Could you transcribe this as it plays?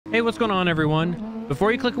Hey, what's going on, everyone?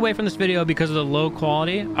 Before you click away from this video because of the low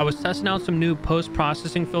quality, I was testing out some new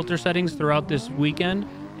post-processing filter settings throughout this weekend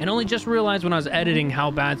and only just realized when I was editing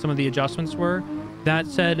how bad some of the adjustments were. That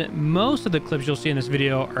said, most of the clips you'll see in this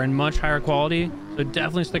video are in much higher quality, so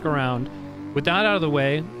definitely stick around. With that out of the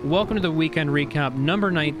way, welcome to the weekend recap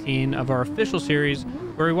number 19 of our official series,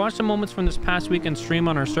 where we watch some moments from this past weekend stream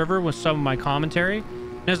on our server with some of my commentary.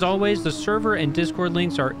 And as always, the server and Discord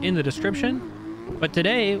links are in the description. But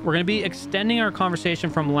today, we're going to be extending our conversation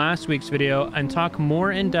from last week's video and talk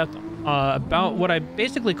more in depth about what I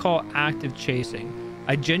basically call active chasing.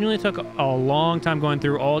 I genuinely took a long time going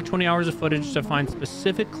through all 20 hours of footage to find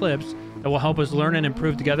specific clips that will help us learn and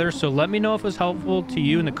improve together. So let me know if it was helpful to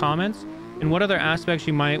you in the comments and what other aspects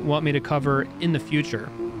you might want me to cover in the future.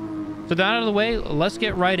 So that out of the way, let's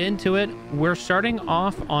get right into it. We're starting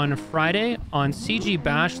off on Friday on CG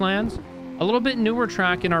Bashlands. A little bit newer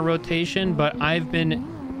track in our rotation, but I've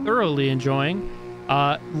been thoroughly enjoying.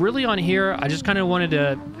 Really on here, I just kind of wanted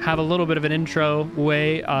to have a little bit of an intro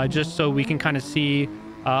way, just so we can kind of see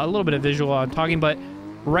a little bit of visual I'm talking. But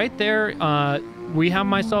right there, we have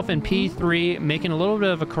myself in P3 making a little bit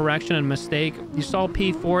of a correction and mistake. You saw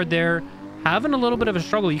P4 there having a little bit of a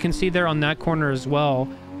struggle. You can see there on that corner as well.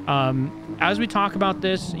 As we talk about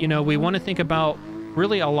this, you know, we want to think about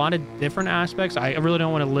really a lot of different aspects. I really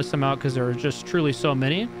don't want to list them out because there are just truly so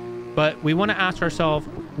many, but we want to ask ourselves,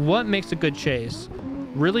 what makes a good chase?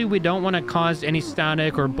 Really, we don't want to cause any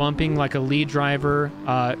static or bumping like a lead driver,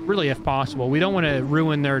 really if possible. We don't want to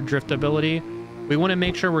ruin their driftability. We want to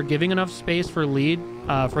make sure we're giving enough space for lead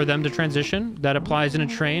for them to transition. That applies in a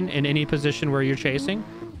train in any position where you're chasing.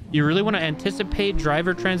 You really want to anticipate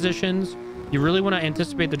driver transitions. You really want to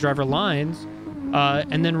anticipate the driver lines.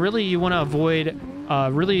 And then really you want to avoid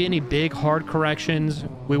really any big hard corrections.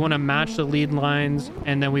 We want to match the lead lines,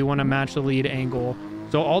 and then we want to match the lead angle.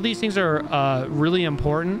 So all these things are really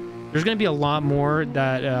important. There's going to be a lot more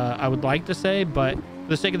that I would like to say, but for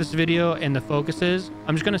the sake of this video and the focuses,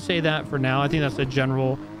 I'm just going to say that for now. I think that's a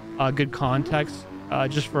general good context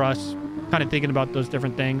just for us kind of thinking about those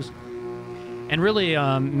different things. And really,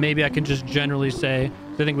 maybe I can just generally say,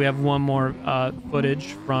 I think we have one more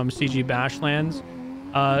footage from CG Bashlands.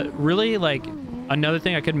 Really, like, another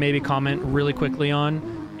thing I could maybe comment really quickly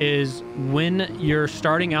on is when you're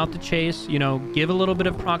starting out the chase, you know, give a little bit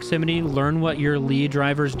of proximity, learn what your lead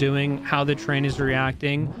driver's doing, how the train is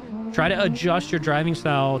reacting. Try to adjust your driving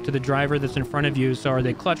style to the driver that's in front of you. So are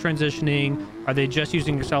they clutch transitioning? Are they just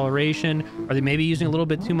using acceleration? Are they maybe using a little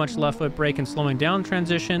bit too much left foot brake and slowing down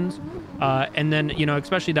transitions? And then, you know,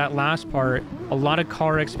 especially that last part, a lot of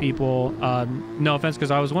CarX people, no offense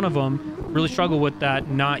because I was one of them, really struggle with that,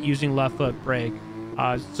 not using left foot brake.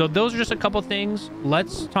 So those are just a couple things.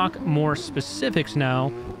 Let's talk more specifics now.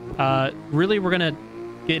 Really, we're going to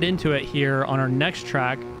get into it here on our next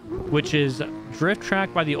track, which is Drift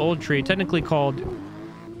Track by the Old Tree, technically called,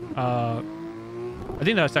 I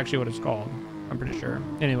think that's actually what it's called. I'm pretty sure.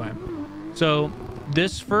 Anyway, so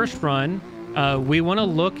this first run, we want to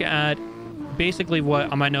look at basically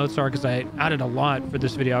what my notes are, because I added a lot for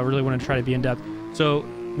this video. I really want to try to be in depth. So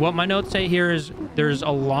what my notes say here is there's a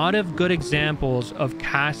lot of good examples of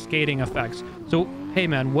cascading effects. So, hey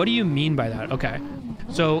man, what do you mean by that? Okay.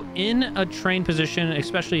 So in a train position,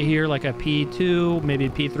 especially here, like a P2, maybe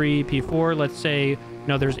P3, P4, let's say, you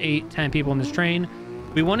know, there's 8, 10 people in this train.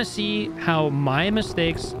 We want to see how my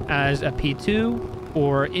mistakes as a P2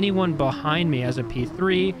 or anyone behind me as a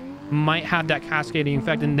P3 might have that cascading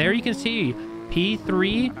effect. And there you can see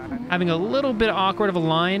P3 having a little bit awkward of a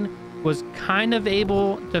line was kind of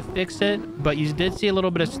able to fix it, but you did see a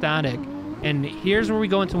little bit of static. And here's where we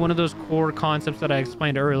go into one of those core concepts that I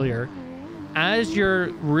explained earlier. As you're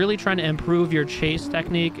really trying to improve your chase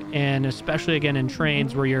technique, and especially again in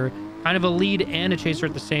trains where you're kind of a lead and a chaser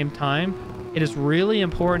at the same time, it is really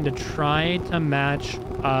important to try to match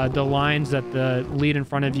the lines that the lead in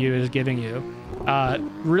front of you is giving you.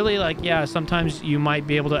 Really, like, yeah, sometimes you might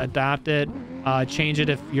be able to adapt it, change it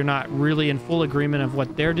if you're not really in full agreement of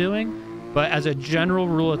what they're doing. But as a general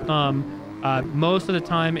rule of thumb, most of the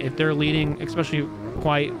time, if they're leading, especially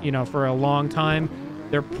quite, you know, for a long time,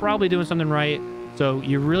 they're probably doing something right. So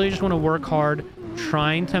you really just want to work hard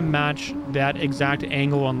trying to match that exact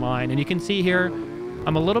angle on line. And you can see here,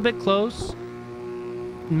 I'm a little bit close,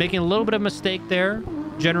 making a little bit of mistake there,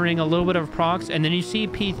 generating a little bit of procs. And then you see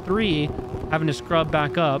P3 having to scrub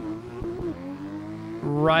back up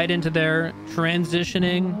right into there,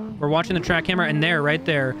 transitioning. We're watching the track camera, and there, right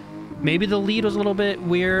there, maybe the lead was a little bit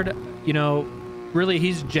weird, you know. Really,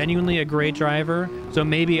 he's genuinely a great driver, so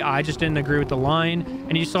maybe I just didn't agree with the line.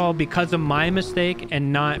 And you saw, because of my mistake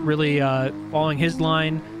and not really following his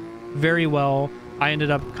line, very well. I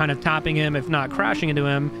ended up kind of tapping him, if not crashing into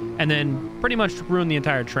him, and then pretty much ruined the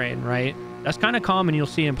entire train, right? That's kind of common, you'll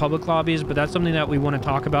see in public lobbies, but that's something that we want to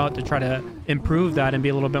talk about to try to improve that and be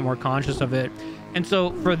a little bit more conscious of it. And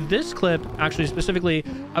so for this clip, actually specifically,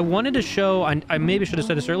 I wanted to show, I maybe should have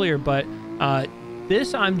said this earlier, but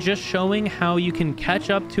this I'm just showing how you can catch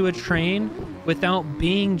up to a train without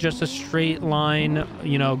being just a straight line,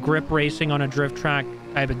 you know, grip racing on a drift track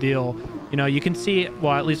type of deal. You know, you can see,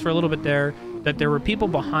 well, at least for a little bit there, that there were people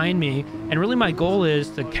behind me, and really my goal is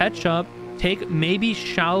to catch up, take maybe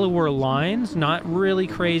shallower lines, not really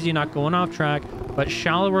crazy, not going off track, but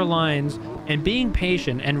shallower lines, and being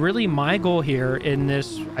patient. And really my goal here in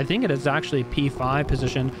this, I think it is actually P5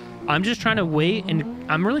 position, I'm just trying to wait, and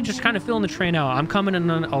I'm really just kind of feeling the train out. I'm coming in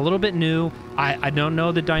a little bit new. I don't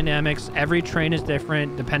know the dynamics. Every train is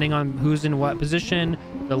different depending on who's in what position,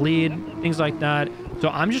 the lead, things like that. So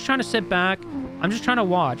I'm just trying to sit back. I'm just trying to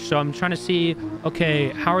watch. So I'm trying to see, okay,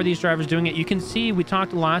 how are these drivers doing it? You can see we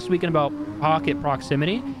talked last weekend about pocket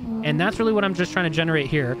proximity, and that's really what I'm just trying to generate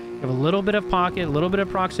here. You have a little bit of pocket, a little bit of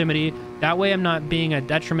proximity. That way I'm not being a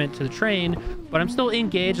detriment to the train, but I'm still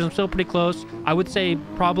engaged. I'm still pretty close. I would say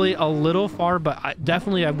probably a little far, but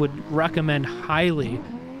definitely I would recommend highly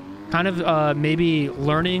kind of maybe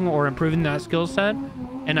learning or improving that skill set.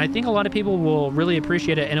 And I think a lot of people will really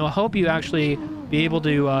appreciate it, and it'll help you actually be able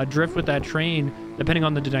to drift with that train depending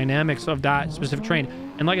on the dynamics of that specific train.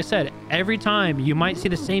 And like I said, every time you might see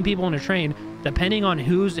the same people in a train, depending on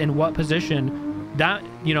who's in what position, that,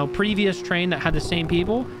 you know, previous train that had the same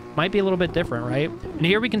people might be a little bit different, right? And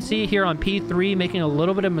here we can see here on P3 making a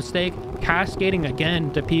little bit of mistake, cascading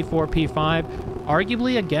again to P4, P5.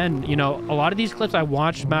 Arguably, again, you know, a lot of these clips I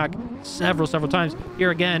watched back several times.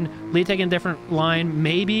 Here again, Lee taking a different line,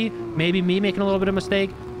 maybe me making a little bit of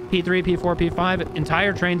mistake. P3, P4, P5,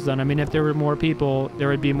 entire train's done. I mean, if there were more people, there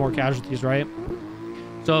would be more casualties, right?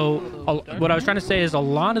 So what I was trying to say is a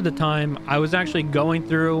lot of the time I was actually going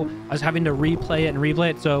through, I was having to replay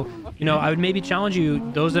it. So, you know, I would maybe challenge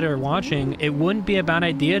you, those that are watching, it wouldn't be a bad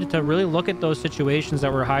idea to really look at those situations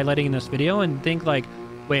that we're highlighting in this video and think like,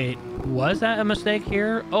 wait, was that a mistake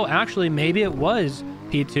here? Oh, actually, maybe it was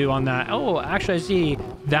P2 on that. Oh, actually, I see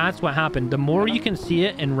that's what happened. The more you can see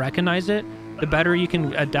it and recognize it, the better you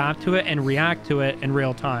can adapt to it and react to it in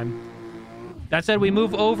real time. That said, we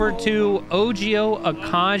move over to OGO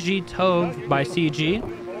Akagi Touge by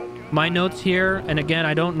CG. My notes here, and again,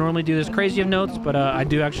 I don't normally do this crazy of notes, but I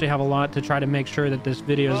do actually have a lot to try to make sure that this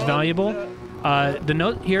video is valuable. The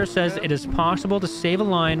note here says it is possible to save a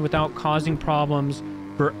line without causing problems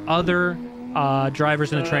for other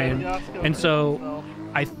drivers in the train. And so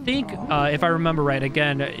I think, if I remember right,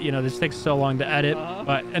 again, you know, this takes so long to edit,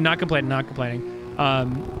 but not complaining.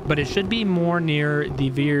 But it should be more near the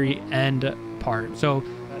very end part. So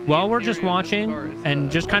while we're just watching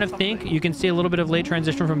and just kind of think, you can see a little bit of late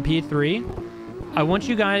transition from P3. I want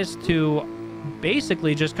you guys to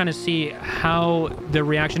basically just kind of see how the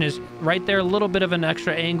reaction is right there. A little bit of an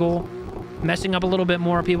extra angle, messing up a little bit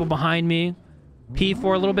more people behind me.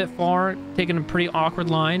 P4 a little bit far, taking a pretty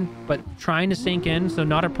awkward line, but trying to sink in, so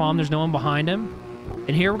not a problem. There's no one behind him.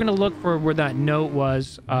 And here we're going to look for where that note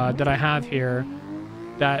was that I have here,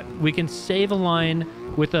 that we can save a line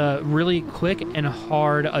with a really quick and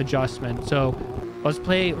hard adjustment. So let's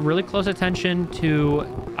pay really close attention to,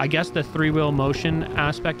 I guess, the three-wheel motion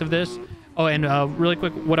aspect of this. Oh, and really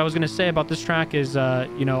quick, what I was going to say about this track is,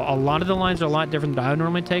 you know, a lot of the lines are a lot different than I would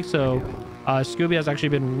normally take, so Scooby has actually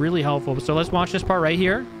been really helpful. So let's watch this part right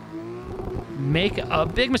here. Make a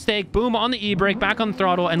big mistake, boom, on the e-brake, back on the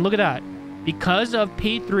throttle, and look at that. Because of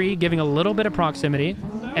P3 giving a little bit of proximity,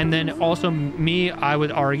 and then also me, I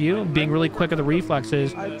would argue, being really quick with the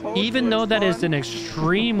reflexes, even though that is an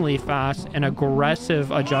extremely fast and aggressive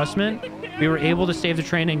adjustment, we were able to save the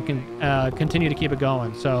train and continue to keep it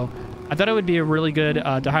going. So I thought it would be a really good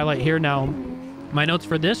to highlight here. Now, my notes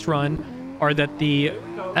for this run are that the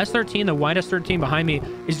S13, the white S13 behind me,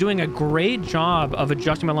 is doing a great job of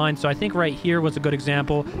adjusting my line. So I think right here was a good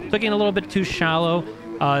example. Looking a little bit too shallow.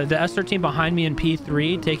 The S13 behind me in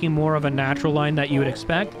P3 taking more of a natural line that you would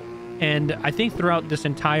expect. And I think throughout this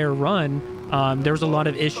entire run, there was a lot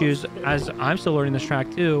of issues, as I'm still learning this track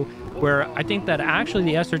too, where I think that actually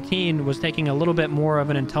the S13 was taking a little bit more of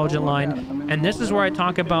an intelligent line. And this is where I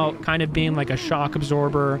talk about kind of being like a shock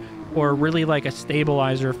absorber or really like a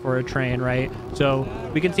stabilizer for a train, right? So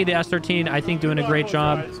we can see the S13, I think, doing a great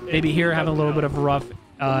job. Maybe here having a little bit of rough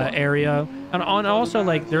area. And also,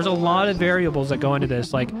 like, there's a lot of variables that go into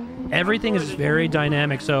this. Like, everything is very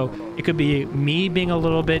dynamic. So it could be me being a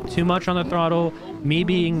little bit too much on the throttle, me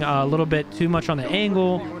being a little bit too much on the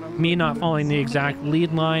angle, me not following the exact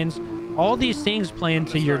lead lines. All these things play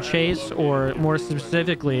into your chase, or more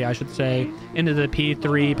specifically, I should say, into the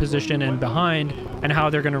P3 position and behind, and how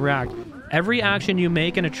they're going to react. Every action you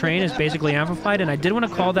make in a train is basically amplified, and I did want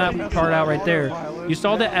to call that part out right there. You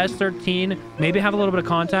saw the S13 maybe have a little bit of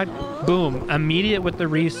contact. Boom, immediate with the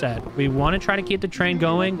reset. We want to try to keep the train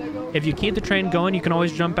going. If you keep the train going, you can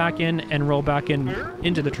always jump back in and roll back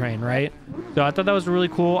into the train, right? So I thought that was really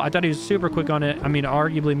cool. I thought he was super quick on it. I mean,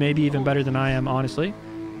 arguably maybe even better than I am, honestly.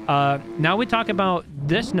 Now we talk about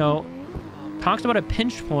this note. Talks about a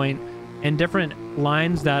pinch point and different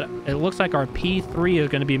lines that it looks like our P3 is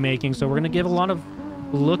going to be making. So we're going to give a lot of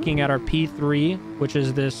looking at our P3, which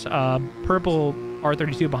is this purple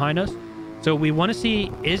R32 behind us. So we want to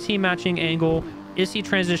see, is he matching angle? Is he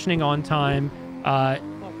transitioning on time?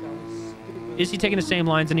 Is he taking the same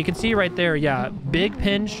lines? And you can see right there, yeah, big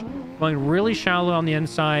pinch, going really shallow on the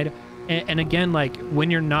inside. And again, like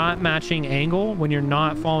when you're not matching angle, when you're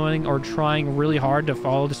not following or trying really hard to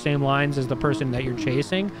follow the same lines as the person that you're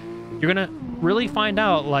chasing, you're going to really find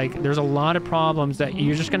out like there's a lot of problems that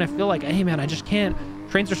you're just going to feel like, hey man, I just can't,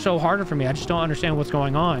 trains are so harder for me. I just don't understand what's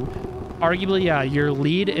going on. Arguably, yeah, your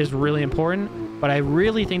lead is really important, but I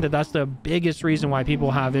really think that that's the biggest reason why people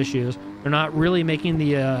have issues. They're not really making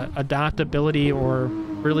the adaptability or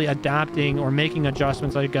really adapting or making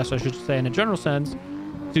adjustments, I guess I should say in a general sense,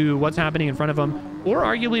 to what's happening in front of them or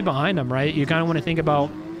arguably behind them, right? You kind of want to think about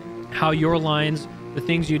how your lines, the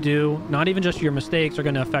things you do, not even just your mistakes, are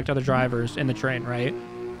going to affect other drivers in the train, right?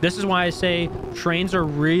 This is why I say trains are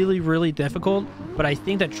really, really difficult, but I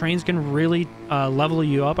think that trains can really level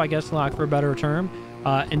you up, I guess, lack for a better term,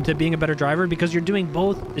 into being a better driver, because you're doing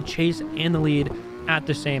both the chase and the lead at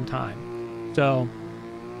the same time. So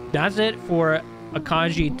that's it for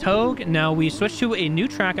Akagi Touge. Now we switch to a new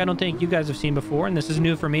track I don't think you guys have seen before, and this is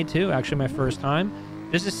new for me too, actually my first time.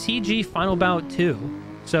 This is CG Final Bout 2.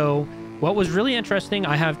 So what was really interesting,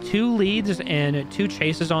 I have 2 leads and 2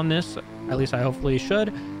 chases on this, at least I hopefully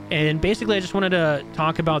should. And basically I just wanted to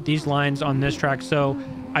talk about these lines on this track. So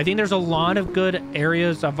I think there's a lot of good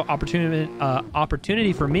areas of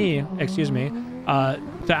opportunity for me,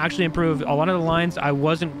 to actually improve. A lot of the lines I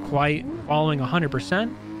wasn't quite following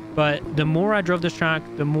 100%, but the more I drove this track,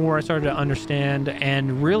 the more I started to understand.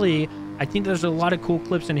 And really, I think there's a lot of cool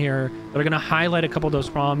clips in here that are going to highlight a couple of those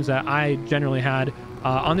problems that I generally had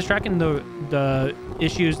on this track, and the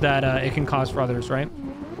issues that it can cause for others, right?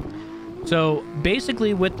 So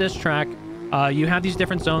basically with this track, you have these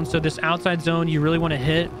different zones. So this outside zone you really want to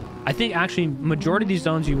hit. I think actually majority of these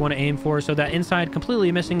zones you want to aim for. So that inside,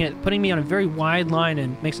 completely missing it, putting me on a very wide line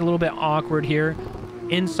and makes it a little bit awkward here.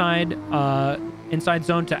 Inside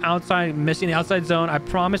zone to outside, missing the outside zone. I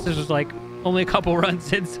promise this was like only a couple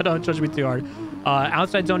runs in, so don't judge me too hard.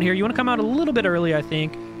 Outside zone here, you want to come out a little bit early, I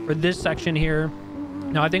think, for this section here.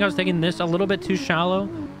 Now I think I was taking this a little bit too shallow,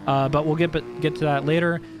 but we'll get to that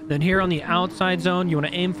later. Then here on the outside zone, you want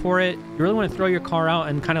to aim for it. You really want to throw your car out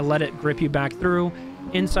and kind of let it grip you back through.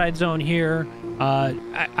 Inside zone here,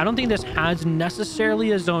 I don't think this has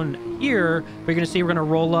necessarily a zone here, but you're going to see we're going to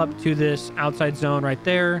roll up to this outside zone right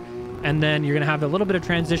there. And then you're going to have a little bit of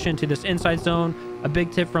transition to this inside zone. A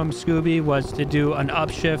big tip from Scooby was to do an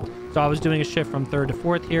upshift. So I was doing a shift from 3rd to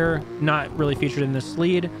 4th here, not really featured in this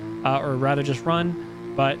lead, or rather just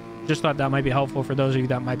run, but just thought that might be helpful for those of you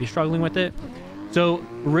that might be struggling with it. So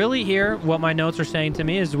really here, what my notes are saying to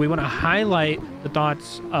me is we want to highlight the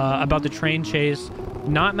thoughts about the train chase,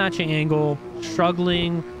 not matching angle,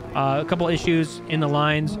 struggling, a couple issues in the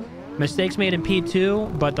lines, mistakes made in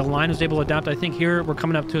P2, but the line was able to adapt. I think here we're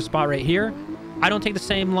coming up to a spot right here. I don't take the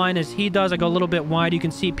same line as he does. I go a little bit wide. You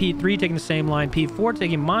can see P3 taking the same line, P4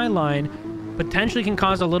 taking my line, potentially can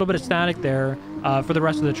cause a little bit of static there for the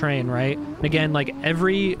rest of the train, right? And again, like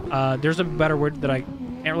there's a better word that I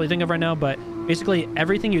can't really think of right now, but basically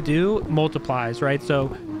everything you do multiplies, right?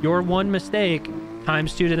 So your one mistake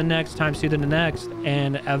times 2 to the next, times 2 to the next,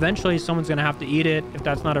 and eventually someone's going to have to eat it if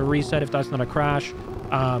that's not a reset, if that's not a crash.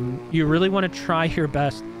 You really want to try your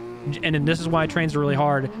best, and this is why trains are really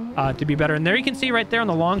hard to be better. And there you can see right there on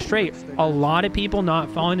the long straight, a lot of people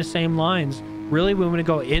not following the same lines. Really, we want to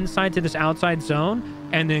go inside to this outside zone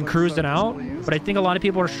and then cruise it out. But I think a lot of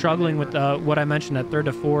people are struggling with what I mentioned, that 3rd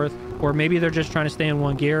to 4th, or maybe they're just trying to stay in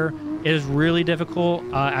one gear. It is really difficult,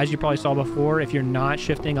 as you probably saw before, if you're not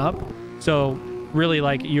shifting up. So really,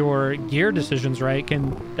 like, your gear decisions, right, can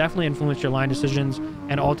definitely influence your line decisions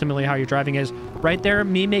and ultimately how your driving is. Right there,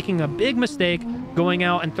 me making a big mistake, going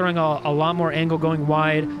out and throwing a lot more angle, going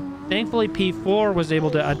wide. Thankfully, P4 was able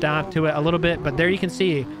to adapt to it a little bit, but there you can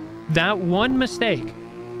see that one mistake,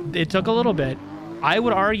 it took a little bit, I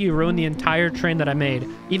would argue ruined the entire train that I made.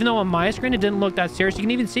 Even though on my screen it didn't look that serious, you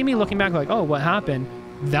can even see me looking back like, oh, what happened?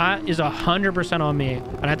 That is 100% on me.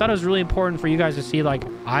 And I thought it was really important for you guys to see, like,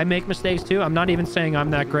 I make mistakes too. I'm not even saying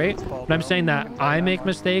I'm that great, but I'm saying that I make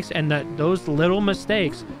mistakes, and that those little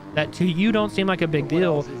mistakes that to you don't seem like a big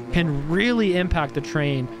deal can really impact the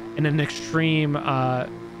train in an extreme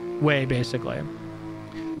way, basically.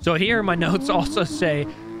 So here my notes also say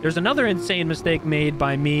there's another insane mistake made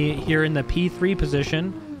by me here in the P3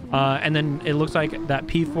 position. And then it looks like that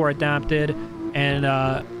P4 adapted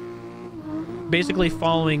and basically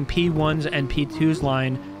following P1's and P2's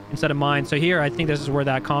line instead of mine. So here, I think this is where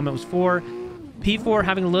that comment was for. P4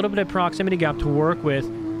 having a little bit of proximity gap to work with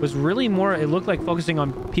was really more, it looked like focusing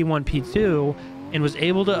on P1, P2, and was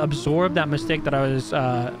able to absorb that mistake that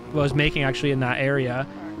I was making actually in that area.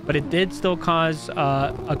 But it did still cause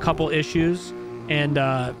a couple issues. And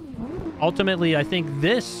ultimately, I think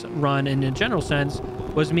this run, in a general sense,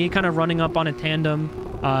 was me kind of running up on a tandem,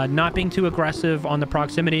 not being too aggressive on the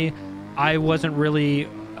proximity. I wasn't really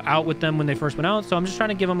out with them when they first went out, so I'm just trying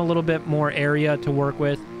to give them a little bit more area to work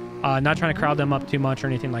with, not trying to crowd them up too much or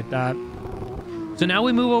anything like that. So now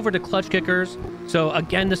we move over to Klutch Kickers. So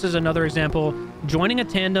again, this is another example, joining a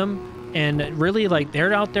tandem, and really, like,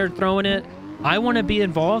 they're out there throwing it. I want to be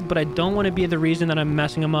involved, but I don't want to be the reason that I'm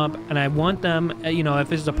messing them up. And I want them, you know, if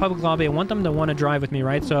this is a public lobby, I want them to want to drive with me,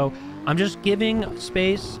 right? So I'm just giving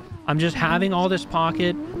space. I'm just having all this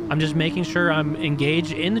pocket. I'm just making sure I'm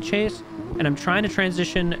engaged in the chase, and I'm trying to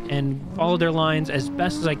transition and follow their lines as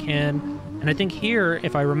best as I can. And I think here,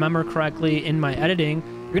 if I remember correctly in my editing,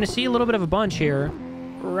 you're going to see a little bit of a bunch here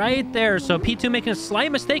right there. So P2 making a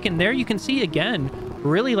slight mistake, and there you can see again,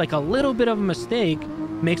 really like a little bit of a mistake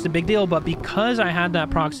makes a big deal. But because I had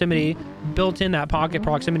that proximity built in, that pocket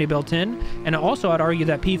proximity built in, and also I'd argue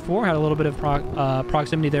that P4 had a little bit of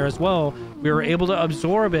proximity there as well, we were able to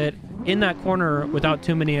absorb it in that corner without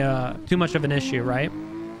too much of an issue, right?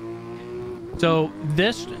 So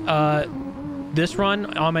this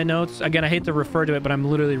run on my notes, again, I hate to refer to it, but I'm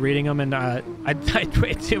literally reading them, and I typed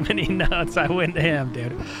way too many notes. I went ham,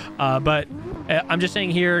 dude. But I'm just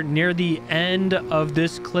saying here, near the end of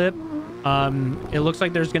this clip, it looks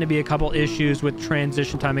like there's going to be a couple issues with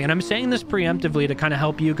transition timing, and I'm saying this preemptively to kind of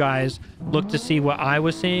help you guys look to see what I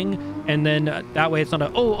was seeing, and then that way it's not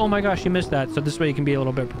a oh my gosh, you missed that. So this way you can be a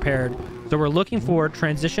little bit prepared. So we're looking for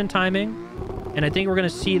transition timing, and I think we're going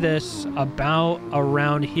to see this about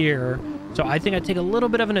around here. So I think I take a little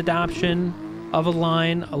bit of an adaptation of a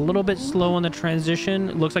line, a little bit slow on the transition.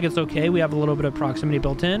 It looks like it's okay. We have a little bit of proximity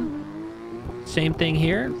built in. Same thing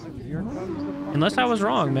here. Unless I was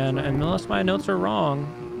wrong, man. Unless my notes are wrong.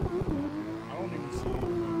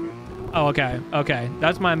 Oh, okay. Okay.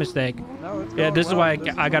 That's my mistake. Yeah, this is why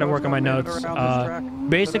I got to work on my notes.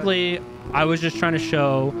 Basically, I was just trying to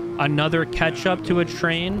show another catch-up to a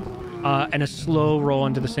train and a slow roll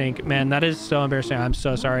into the sink. Man, that is so embarrassing. I'm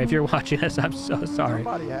so sorry. If you're watching this, I'm so sorry.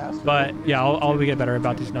 But yeah, I'll get better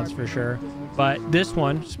about these notes for sure. But this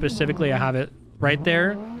one, specifically, I have it right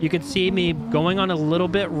there. You could see me going on a little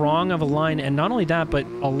bit wrong of a line, and not only that, but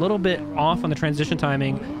a little bit off on the transition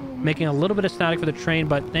timing, making a little bit of static for the train.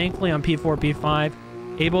 But thankfully on P4, P5,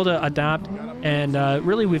 able to adapt. And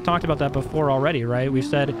really, we've talked about that before already, right? We've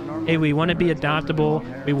said, hey, we want to be adaptable.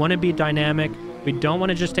 We want to be dynamic. We don't want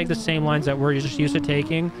to just take the same lines that we're just used to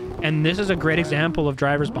taking. And this is a great example of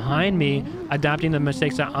drivers behind me adapting the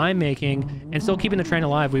mistakes that I'm making and still keeping the train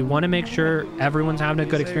alive. We want to make sure everyone's having a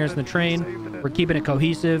good experience in the train. We're keeping it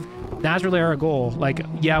cohesive. That's really our goal. Like,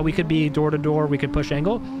 yeah, we could be door to door, we could push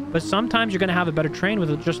angle, but sometimes you're going to have a better train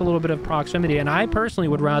with just a little bit of proximity. And I personally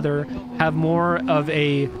would rather have more of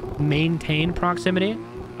a maintained proximity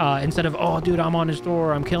instead of, oh, dude, I'm on his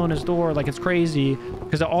door, I'm killing his door, like it's crazy,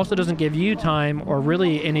 because it also doesn't give you time or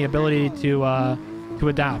really any ability to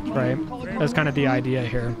adapt, right? That's kind of the idea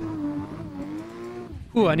here.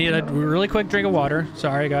 Ooh, I need a really quick drink of water.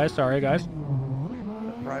 Sorry, guys. Private.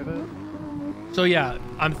 So yeah,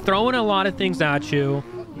 I'm throwing a lot of things at you,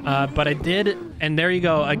 but I did, and there you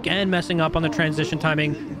go, again messing up on the transition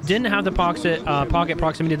timing. Didn't have the pocket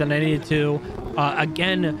proximity that I needed to.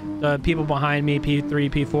 Again, the people behind me, P3,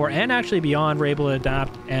 P4, and actually beyond, were able to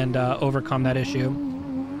adapt and overcome that issue.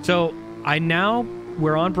 So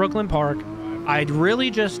we're on Brooklyn Park. I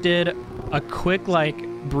really just did a quick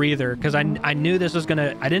breather, because I knew this was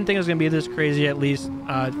I didn't think it was gonna be this crazy. At least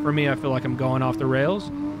for me, I feel like I'm going off the rails.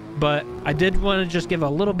 But I did want to just give a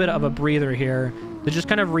little bit of a breather here to just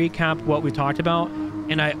kind of recap what we talked about.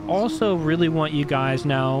 And I also really want you guys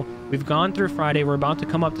now, we've gone through Friday, we're about to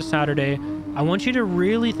come up to Saturday. I want you to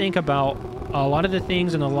really think about a lot of the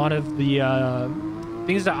things and a lot of the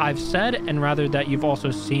things that I've said and rather that you've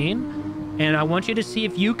also seen. And I want you to see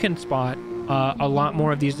if you can spot a lot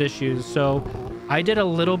more of these issues. So I did a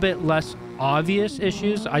little bit less obvious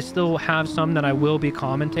issues. I still have some that I will be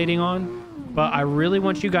commentating on, but I really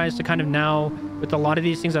want you guys to kind of now, with a lot of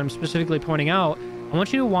these things that I'm specifically pointing out, I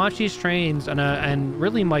want you to watch these trains and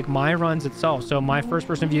really like my runs itself. So my first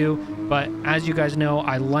person view, but as you guys know,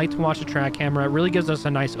 I like to watch the track camera. It really gives us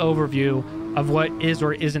a nice overview of what is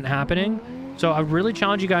or isn't happening. So I really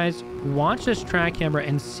challenge you guys, watch this track camera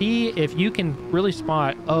and see if you can really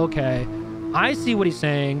spot, okay, I see what he's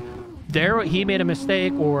saying. There, he made a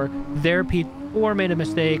mistake, or their P4 made a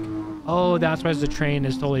mistake. Oh, that's why the train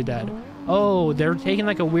is totally dead. Oh, they're taking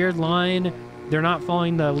like a weird line. They're not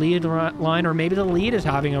following the lead line, or maybe the lead is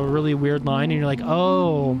having a really weird line, and you're like,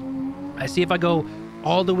 oh, I see if I go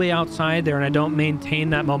all the way outside there and I don't maintain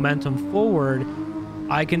that momentum forward,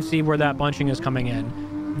 I can see where that bunching is coming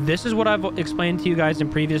in. This is what I've explained to you guys in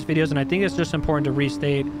previous videos, and I think it's just important to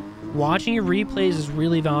restate. Watching your replays is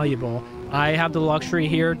really valuable. I have the luxury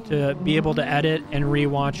here to be able to edit and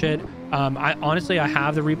rewatch it. I honestly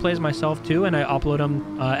have the replays myself too, and I upload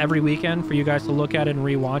them every weekend for you guys to look at it and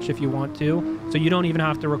rewatch if you want to. So you don't even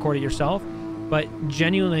have to record it yourself. But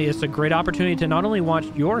genuinely, it's a great opportunity to not only watch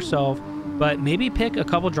yourself, but maybe pick a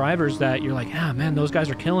couple drivers that you're like, ah, man, those guys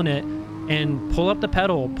are killing it, and pull up the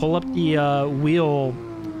pedal, pull up the wheel,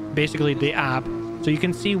 basically the app, so you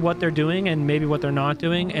can see what they're doing and maybe what they're not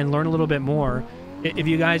doing and learn a little bit more. If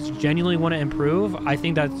you guys genuinely want to improve, I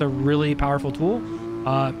think that's a really powerful tool.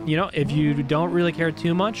 You know, if you don't really care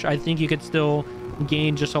too much, I think you could still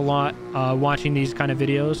gain just a lot watching these kind of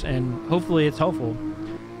videos, and hopefully it's helpful.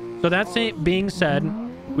 So that's it being said,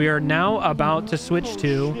 we are now about to switch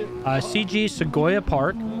to CG Sequoia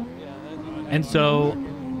Park. And so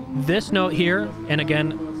this note here, and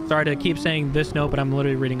again, sorry to keep saying this note, but I'm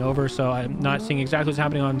literally reading over, so I'm not seeing exactly what's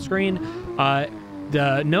happening on screen.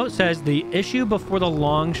 The note says, the issue before the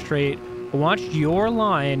long straight, watch your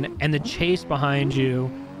line and the chase behind you,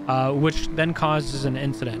 which then causes an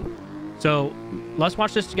incident. So let's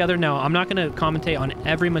watch this together now. I'm not going to commentate on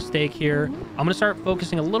every mistake here. I'm going to start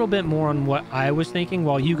focusing a little bit more on what I was thinking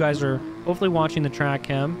while you guys are hopefully watching the track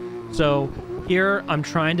cam. So here I'm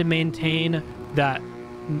trying to maintain that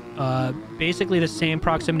basically the same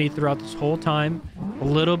proximity throughout this whole time. A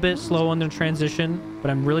little bit slow on the transition, but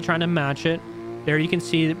I'm really trying to match it. There you can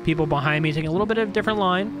see people behind me taking a little bit of a different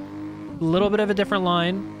line, a little bit of a different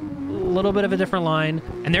line, a little bit of a different line,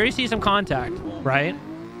 and there you see some contact, right?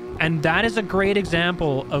 And that is a great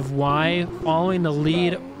example of why following the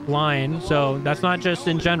lead line, so that's not just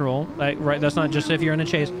in general, like, right, that's not just if you're in a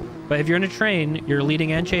chase, but if you're in a train, you're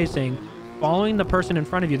leading and chasing, following the person in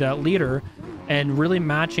front of you, that leader, and really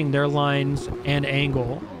matching their lines and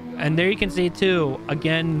angle. And there you can see too,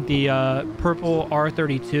 again, the purple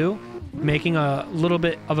R32 making a little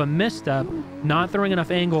bit of a misstep, not throwing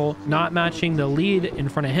enough angle, not matching the lead in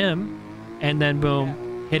front of him, and then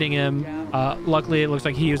boom, hitting him. Luckily, it looks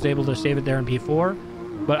like he was able to save it there in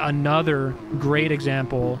P4, but another great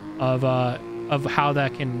example of how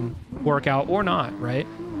that can work out or not, right?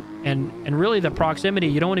 And really the proximity,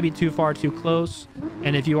 you don't want to be too far, too close.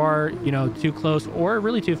 And if you are, you know, too close or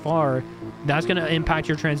really too far, that's going to impact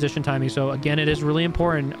your transition timing. So again, it is really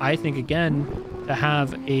important, I think, again, to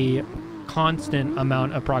have a constant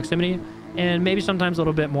amount of proximity, and maybe sometimes a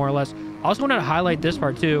little bit more or less. I also wanted to highlight this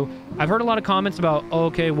part too. I've heard a lot of comments about, oh,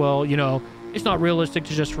 okay, well, you know, it's not realistic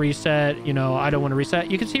to just reset. You know, I don't want to reset.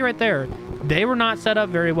 You can see right there, they were not set up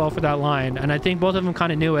very well for that line. And I think both of them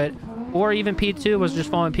kind of knew it. Or even P2 was just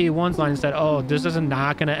following P1's line and said, oh, this is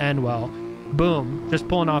not going to end well. Boom, just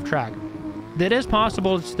pulling off track. It is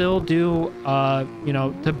possible to still do, you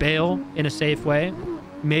know, to bail in a safe way.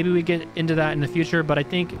 Maybe we get into that in the future, but I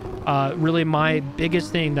think really my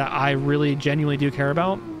biggest thing that I really genuinely do care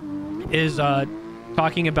about is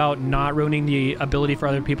talking about not ruining the ability for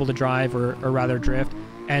other people to drive or rather drift.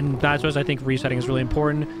 And that's what I think resetting is really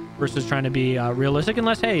important versus trying to be realistic,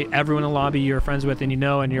 unless, hey, everyone in the lobby you're friends with and you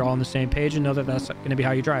know, and you're all on the same page and know that that's going to be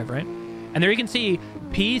how you drive, right? And there you can see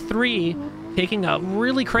P3 taking a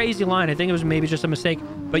really crazy line. I think it was maybe just a mistake,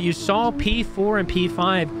 but you saw P4 and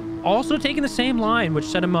P5 also taking the same line, which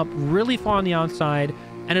set him up really far on the outside,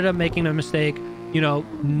 ended up making a mistake. You know,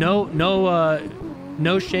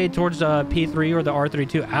 no shade towards P3 or the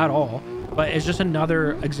R32 at all, but it's just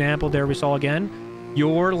another example there we saw again.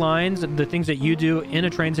 Your lines, the things that you do in a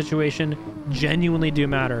train situation genuinely do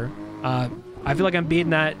matter. I feel like I'm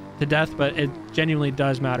beating that to death, but it genuinely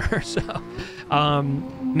does matter. So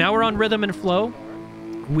now we're on Rythem N Flow.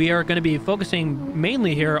 We are going to be focusing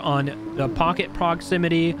mainly here on the pocket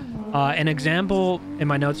proximity. An example in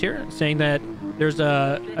my notes here saying that there's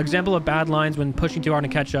a example of bad lines when pushing too hard to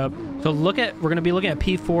catch up. So we're going to be looking at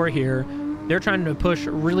P4 here. They're trying to push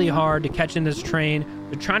really hard to catch in this train.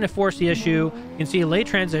 They're trying to force the issue. You can see a late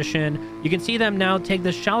transition. You can see them now take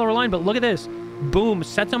this shallower line, but look at this. Boom,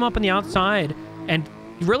 sets them up on the outside and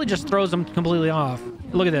really just throws them completely off.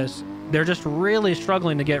 Look at this. They're just really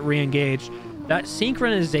struggling to get re-engaged. That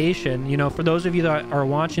synchronization, you know, for those of you that are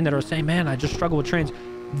watching that are saying, man, I just struggle with trains,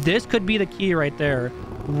 this could be the key right there.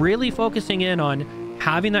 Really focusing in on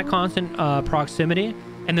having that constant proximity,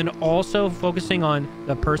 and then also focusing on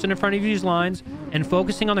the person in front of you's lines and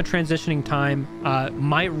focusing on the transitioning time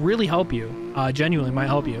might really help you. Genuinely might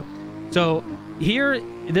help you. So here,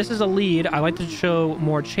 this is a lead. I like to show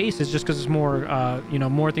more chases just because it's more, you know,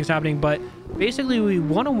 more things happening. But basically, we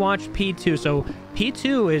want to watch P2. So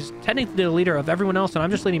P2 is technically the leader of everyone else, and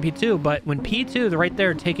I'm just leading P2. But when P2, they're right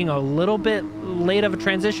there taking a little bit late of a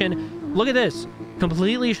transition, look at this.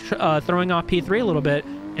 Completely throwing off P3 a little bit,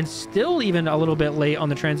 and still even a little bit late on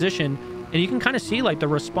the transition. And you can kind of see like the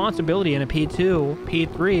responsibility in a P2,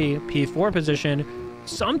 P3, P4 position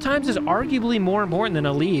sometimes is arguably more important than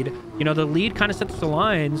a lead. You know, the lead kind of sets the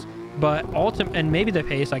lines, but ultimately, and maybe the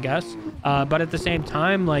pace, I guess. But at the same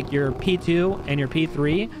time, like your P2 and your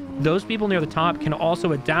P3, those people near the top can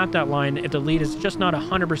also adapt that line if the lead is just not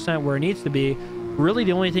 100% where it needs to be. Really,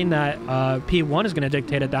 the only thing that P1 is going to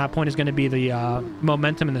dictate at that point is going to be the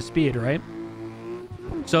momentum and the speed, right?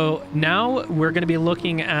 So now we're going to be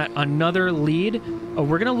looking at another lead.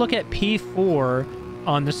 We're going to look at P4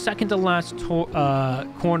 on the second to last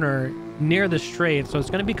corner near the straight. So it's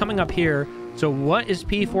going to be coming up here. So what is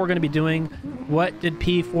P4 going to be doing? What did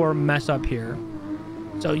P4 mess up here?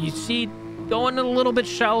 So you see going a little bit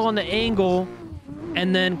shallow on the angle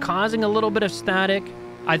and then causing a little bit of static.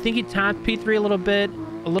 I think he tapped P3 a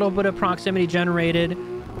little bit of proximity generated.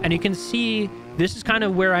 And you can see this is kind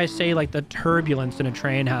of where I say like the turbulence in a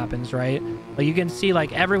train happens, right? Like you can see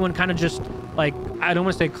like everyone kind of just like, I don't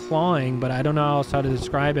want to say clawing, but I don't know else how to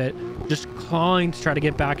describe it. Just clawing to try to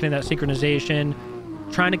get back into that synchronization,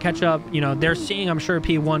 trying to catch up. You know, they're seeing, I'm sure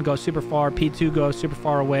P1 goes super far, P2 goes super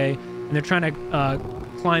far away, and they're trying to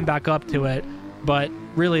climb back up to it. But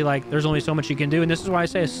really, like, there's only so much you can do. And this is why I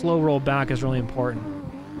say a slow roll back is really important.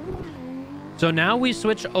 So now we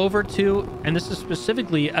switch over to, and this is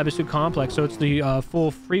specifically Ebisu Complex, so it's the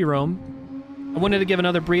full free roam. I wanted to give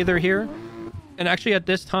another breather here. And actually at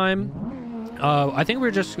this time, I think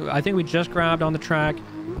we just grabbed on the track.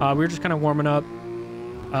 We were just kind of warming up,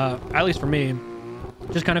 at least for me,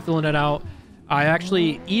 just kind of filling it out. I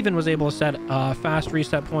actually even was able to set fast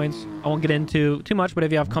reset points. I won't get into too much, but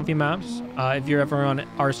if you have comfy maps, if you're ever on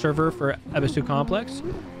our server for Ebisu Complex,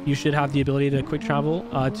 you should have the ability to quick travel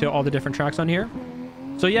to all the different tracks on here.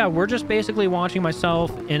 So yeah, we're just basically watching myself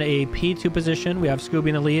in a P2 position. We have Scooby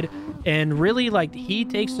in the lead, and really, like, he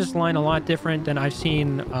takes this line a lot different than I've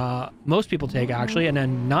seen most people take, actually, and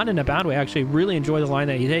then not in a bad way. I actually really enjoy the line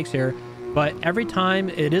that he takes here, but every time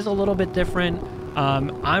it is a little bit different.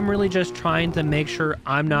 I'm really just trying to make sure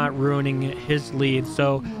I'm not ruining his lead.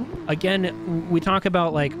 So again, we talk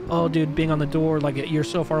about like, oh dude, being on the door, like you're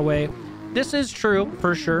so far away. This is true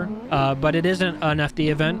for sure, but it isn't an FD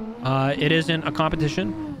event. It isn't a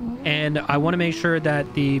competition, and I want to make sure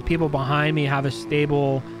that the people behind me have a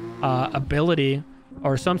stable ability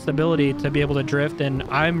or some stability to be able to drift. And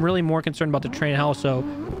I'm really more concerned about the train health. So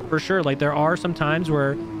for sure, like there are some times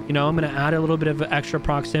where, you know, I'm going to add a little bit of extra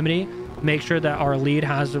proximity, make sure that our lead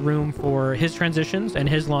has the room for his transitions and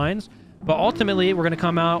his lines. But ultimately, we're going to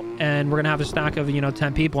come out and we're going to have a stack of, you know,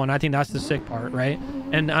 10 people. And I think that's the sick part, right?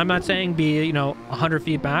 And I'm not saying be, you know, 100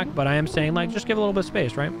 feet back, but I am saying, like, just give a little bit of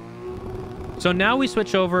space, right? So now we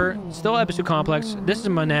switch over, still Ebisu Complex. This is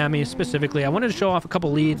Minami specifically. I wanted to show off a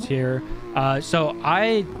couple leads here. So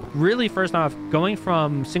I really, first off, going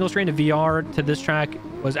from single screen to VR to this track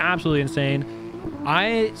was absolutely insane.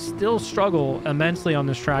 I still struggle immensely on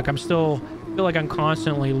this track. I feel like I'm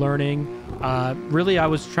constantly learning. Really, I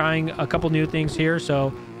was trying a couple new things here.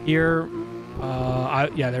 So here,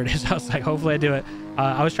 yeah, there it is. I was like, hopefully I do it.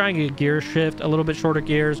 I was trying a gear shift, a little bit shorter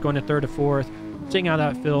gears, going to third to fourth, seeing how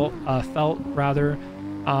that felt rather.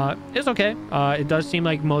 It's okay. It does seem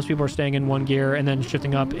like most people are staying in one gear and then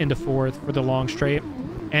shifting up into fourth for the long straight.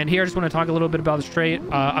 And here I just want to talk a little bit about the straight.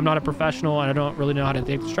 I'm not a professional and I don't really know how to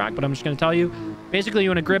take this track, but I'm just going to tell you. Basically, you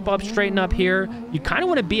want to grip up, straighten up here. You kind of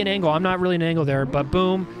want to be an angle. I'm not really an angle there, but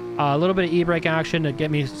boom, a little bit of e-brake action to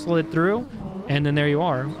get me slid through. And then there you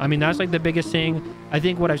are. I mean, that's like the biggest thing. I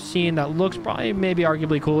think what I've seen that looks probably maybe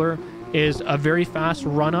arguably cooler is a very fast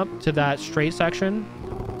run up to that straight section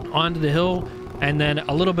onto the hill. And then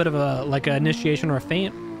a little bit of a, like an initiation or a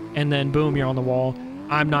feint. And then boom, you're on the wall.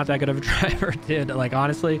 I'm not that good of a driver, dude, like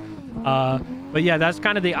honestly. But yeah, that's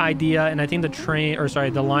kind of the idea, and I think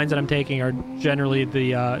the lines that I'm taking are generally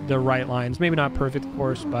the right lines. Maybe not perfect, of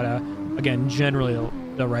course, but again, generally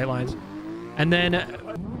the right lines. And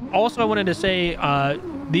then also I wanted to say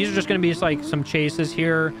these are just going to be like some chases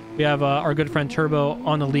here. We have our good friend Turbo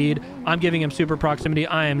on the lead. I'm giving him super proximity.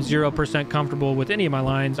 I am 0% comfortable with any of my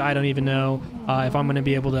lines. I don't even know if I'm going to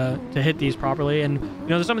be able to hit these properly. And you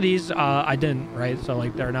know, some of these I didn't, right? So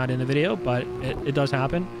like they're not in the video, but it does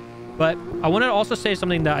happen. But I want to also say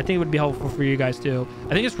something that I think would be helpful for you guys too.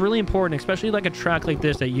 I think it's really important, especially like a track like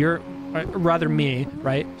this, that you're, rather me,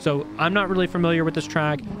 right? So I'm not really familiar with this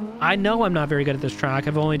track. I know I'm not very good at this track.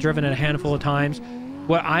 I've only driven it a handful of times.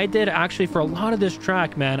 What I did actually for a lot of this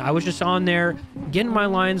track, man, I was just on there getting my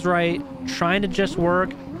lines right, trying to just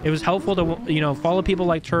work. It was helpful to, you know, follow people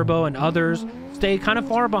like Turbo and others, stay kind of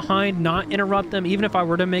far behind, not interrupt them, even if I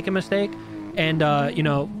were to make a mistake, and, you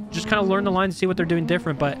know, just kind of learn the lines, see what they're doing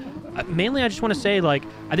different. But mainly I just want to say, like,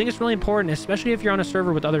 I think it's really important, especially if you're on a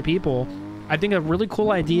server with other people. I think a really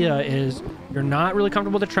cool idea is you're not really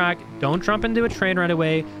comfortable with the track, don't jump into a train right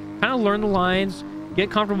away, kind of learn the lines, get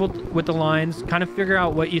comfortable with the lines, kind of figure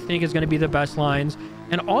out what you think is going to be the best lines.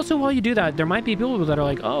 And also while you do that, there might be people that are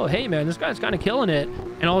like, oh, hey man, this guy's kind of killing it.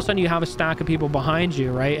 And all of a sudden you have a stack of people behind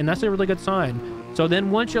you, right? And that's a really good sign. So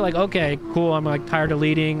then once you're like, okay, cool, I'm like tired of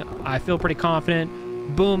leading, I feel pretty confident,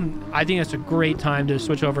 boom, I think it's a great time to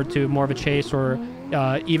switch over to more of a chase or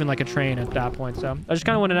even like a train at that point. So I just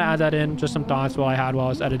kind of wanted to add that in, just some thoughts while I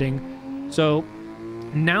was editing. So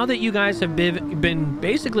now that you guys have been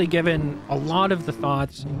basically given a lot of the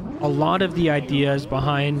thoughts, a lot of the ideas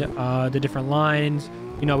behind the different lines,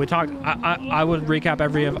 you know, we talked, I would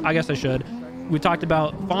recap I guess I should. We talked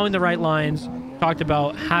about following the right lines, talked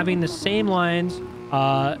about having the same lines,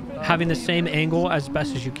 having the same angle as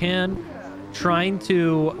best as you can, trying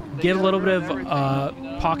to give a little bit of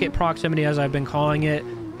pocket proximity, as I've been calling it,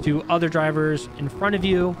 to other drivers in front of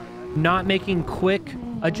you, not making quick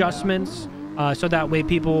adjustments, so that way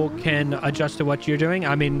people can adjust to what you're doing.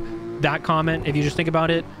 I mean, that comment, if you just think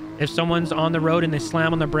about it, if someone's on the road and they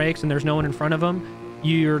slam on the brakes and there's no one in front of them,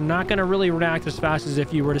 you're not going to really react as fast as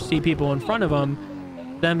if you were to see people in front of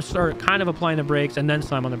them start kind of applying the brakes and then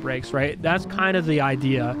slam on the brakes, right? That's kind of the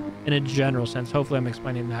idea in a general sense. Hopefully I'm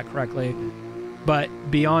explaining that correctly. But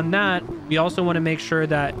beyond that, we also want to make sure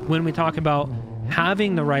that when we talk about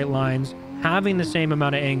having the right lines, having the same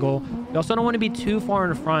amount of angle, we also don't want to be too far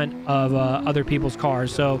in front of other people's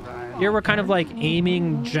cars. So here we're kind of like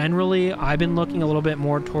aiming generally. I've been looking a little bit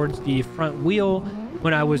more towards the front wheel.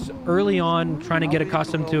 When I was early on trying to get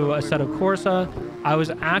accustomed to Assetto Corsa, I was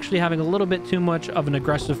actually having a little bit too much of an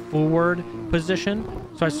aggressive forward position.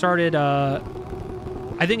 So I started, I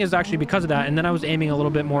think it's actually because of that. And then I was aiming a little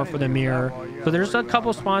bit more for the mirror. So there's a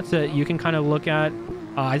couple spots that you can kind of look at.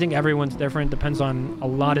 I think everyone's different, depends on a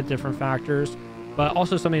lot of different factors, but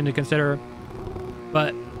also something to consider.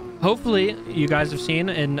 But hopefully you guys have seen,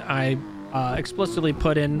 and I explicitly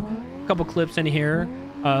put in a couple clips in here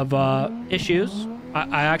of issues.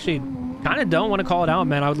 I actually kind of don't want to call it out,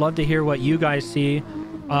 man. I would love to hear what you guys see.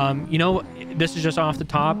 You know, this is just off the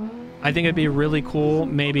top. I think it'd be really cool,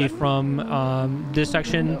 maybe from this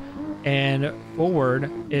section and forward,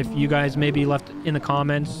 if you guys maybe left in the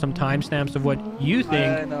comments some timestamps of what you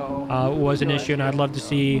think was an issue, and I'd love to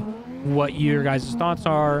see what your guys' thoughts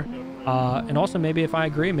are, and also maybe if I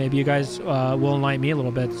agree, maybe you guys will enlighten me a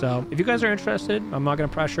little bit. So if you guys are interested, I'm not going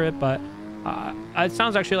to pressure it, but it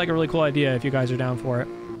sounds actually like a really cool idea if you guys are down for it.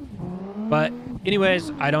 But anyways,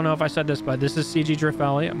 I don't know if I said this, but this is CG Drift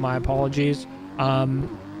Valley. My apologies.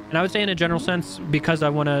 And I would say in a general sense, because I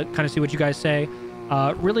want to kind of see what you guys say,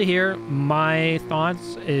 really here, my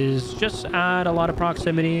thoughts is just add a lot of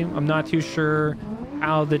proximity. I'm not too sure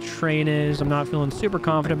how the train is. I'm not feeling super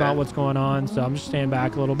confident about what's going on, so I'm just staying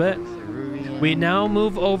back a little bit. We now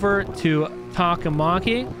move over to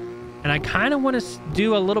Tykkimaki, and I kind of want to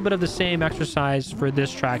do a little bit of the same exercise for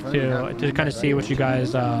this track too, to kind of see what you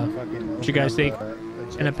guys think.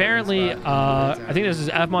 And apparently, I think this is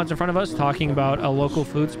F-Mods in front of us talking about a local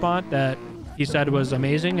food spot that he said was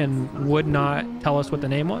amazing and would not tell us what the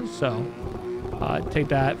name was. So take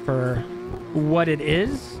that for what it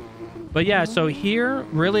is. But yeah, so here,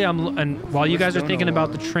 really, and while you guys are thinking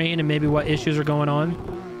about the train and maybe what issues are going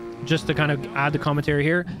on, just to kind of add the commentary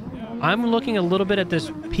here, I'm looking a little bit at this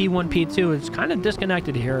P1, P2. It's kind of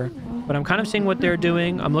disconnected here, but I'm kind of seeing what they're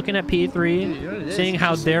doing. I'm looking at P3, seeing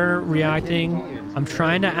how they're reacting. I'm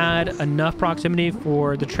trying to add enough proximity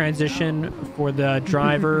for the transition for the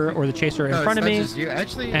driver or the chaser in front of me.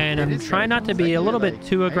 And I'm trying not to be a little bit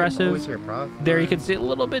too aggressive. There you can see a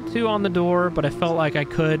little bit too on the door, but I felt like I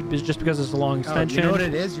could just because it's a long extension. You know what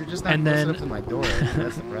it is? You're just not close enough to my door.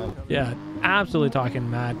 That's the problem. Yeah, absolutely talking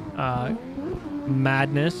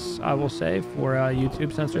madness, I will say, for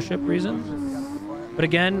YouTube censorship reasons. But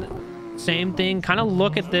again, same thing. Kind of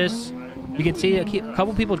look at this. You can see a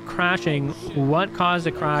couple people crashing. What caused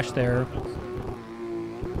the crash there?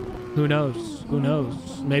 Who knows? Who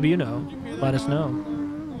knows? Maybe you know. Let us know.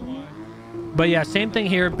 But yeah, same thing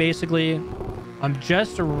here. Basically, I'm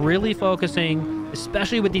just really focusing,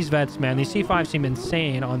 especially with these vets, man. These C5 seem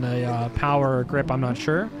insane on the power or grip. I'm not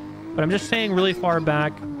sure. But I'm just staying really far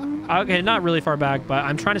back. Okay, not really far back, but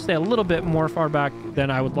I'm trying to stay a little bit more far back than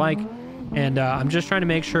I would like. And I'm just trying to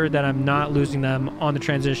make sure that I'm not losing them on the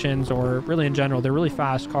transitions or really in general. They're really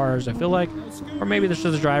fast cars, I feel like. Or maybe there's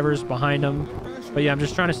just the drivers behind them. But yeah, I'm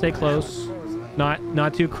just trying to stay close.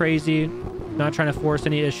 Not too crazy. Not trying to force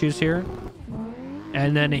any issues here.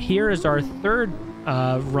 And then here is our third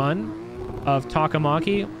run of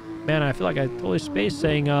Tykkimaki. Man, I feel like I totally spaced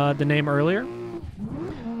saying the name earlier.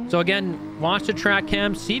 So again, watch the track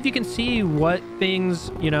cam, see if you can see what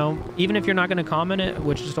things, you know, even if you're not going to comment it,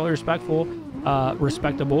 which is totally respectful,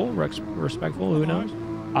 respectful, who knows?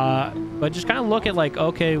 But just kind of look at like,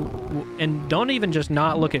 okay, and don't even just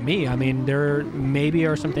not look at me. I mean, there maybe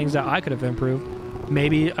are some things that I could have improved.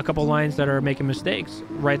 Maybe a couple lines that are making mistakes.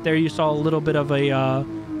 Right there, you saw a little bit of a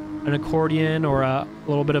an accordion or a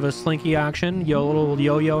little bit of a slinky action, a little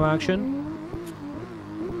yo-yo action.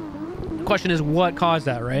 Question is, what caused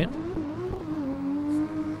that, right?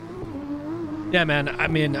 Yeah, man. I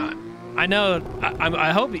mean, I know.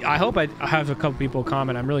 I hope I have a couple people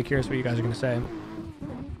comment. I'm really curious what you guys are gonna say.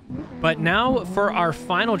 But now for our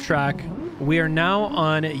final track, we are now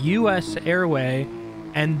on USAIR Raceway,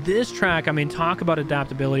 and this track, I mean, talk about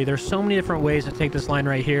adaptability. There's so many different ways to take this line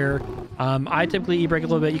right here. I typically e-brake a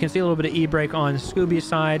little bit. You can see a little bit of e-brake on Scooby's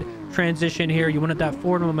side. Transition here. You want that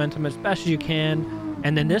forward momentum as best as you can.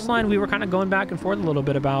 And then this line, we were kind of going back and forth a little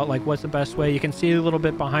bit about like what's the best way. You can see a little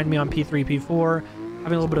bit behind me on P3, P4,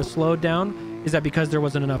 having a little bit of slowdown. Is that because there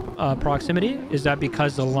wasn't enough proximity? Is that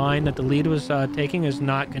because the line that the lead was taking is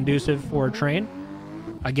not conducive for a train?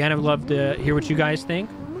 Again, I would love to hear what you guys think.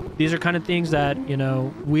 These are kind of things that, you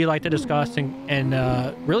know, we like to discuss and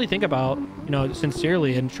really think about, you know,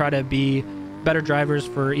 sincerely, and try to be better drivers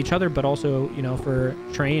for each other, but also, you know, for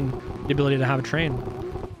train, the ability to have a train.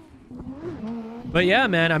 But yeah,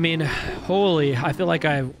 man, I mean, holy, I feel like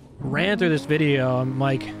I ran through this video. I'm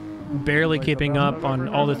like barely keeping up on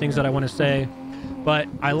all the things that I want to say, but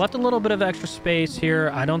I left a little bit of extra space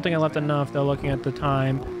here. I don't think I left enough though, looking at the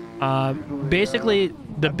time. Basically,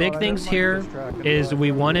 the big things here is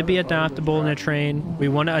we want to be adaptable in a train. We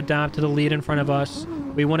want to adapt to the lead in front of us.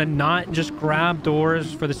 We want to not just grab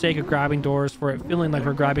doors for the sake of grabbing doors, for it feeling like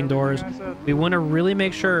we're grabbing doors. We want to really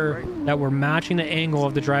make sure that we're matching the angle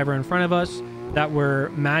of the driver in front of us, that we're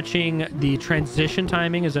matching the transition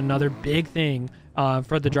timing is another big thing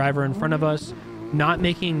for the driver in front of us. Not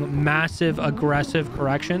making massive aggressive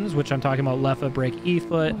corrections, which I'm talking about left foot brake,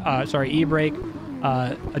 e-brake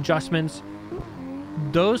adjustments.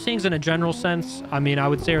 Those things in a general sense, I mean, I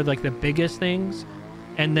would say are like the biggest things.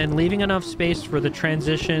 And then leaving enough space for the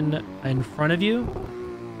transition in front of you,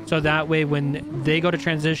 so that way when they go to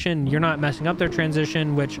transition, you're not messing up their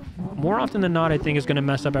transition, which more often than not, I think is going to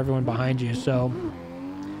mess up everyone behind you. So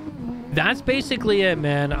that's basically it,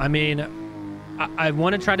 man. I mean, I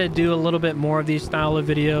want to try to do a little bit more of these style of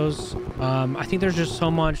videos. I think there's just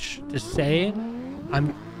so much to say.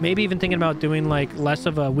 I'm maybe even thinking about doing like less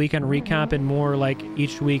of a weekend recap and more like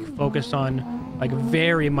each week focus on like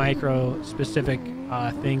very micro specific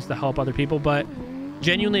things to help other people. But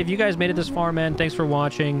genuinely, if you guys made it this far, man, thanks for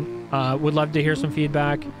watching. Would love to hear some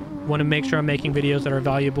feedback. Want to make sure I'm making videos that are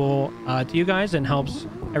valuable to you guys and helps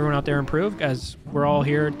everyone out there improve, as we're all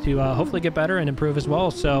here to hopefully get better and improve as well.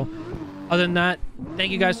 So other than that,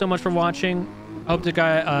 thank you guys so much for watching. Hope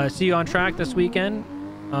to see you on track this weekend.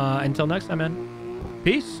 Until next time, man.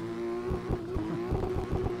 Peace.